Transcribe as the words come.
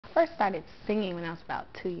first started singing when I was about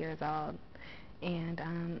 2 years old,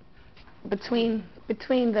 and between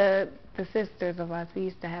the sisters of us, we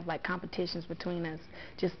used to have like competitions between us,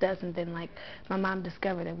 just us, and then like my mom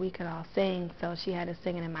discovered that we could all sing, so she had us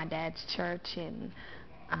singing in my dad's church and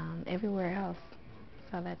everywhere else.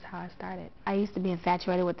 So that's how I started. I used to be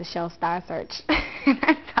infatuated with the show Star Search.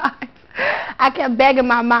 I kept begging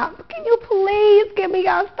my mom, can you please get me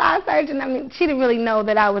on Star Search? And I mean, she didn't really know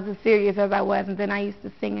that I was as serious as I was. And then I used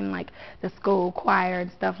to sing in like the school choir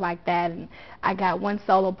and stuff like that. And I got one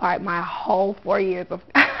solo part my whole 4 years of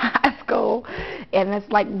high school. And that's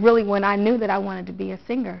like really when I knew that I wanted to be a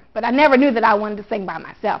singer. But I never knew that I wanted to sing by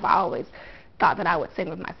myself. I always thought that I would sing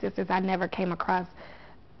with my sisters. I never came across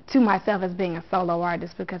to myself as being a solo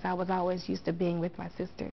artist because I was always used to being with my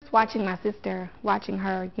sister. Watching my sister, watching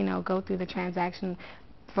her, you know, go through the transaction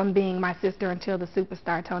from being my sister until the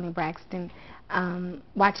superstar Tamar Braxton,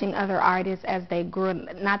 watching other artists as they grew,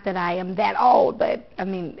 not that I am that old, but I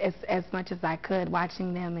mean as much as I could,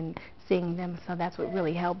 watching them and seeing them, so that's what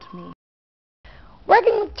really helped me.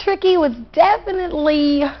 Working with Tricky was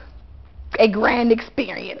definitely a grand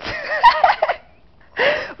experience.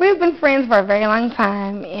 We've been friends for a very long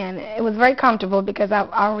time, and it was very comfortable because I've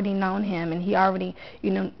already known him, and he already, you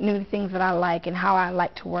know, knew the things that I like and how I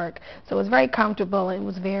like to work. So it was very comfortable. It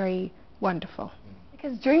was very wonderful.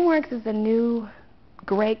 Because DreamWorks is a new,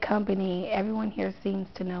 great company. Everyone here seems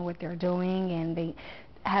to know what they're doing, and they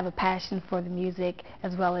have a passion for the music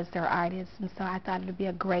as well as their artists. And so I thought it would be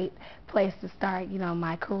a great place to start, you know,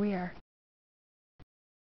 my career.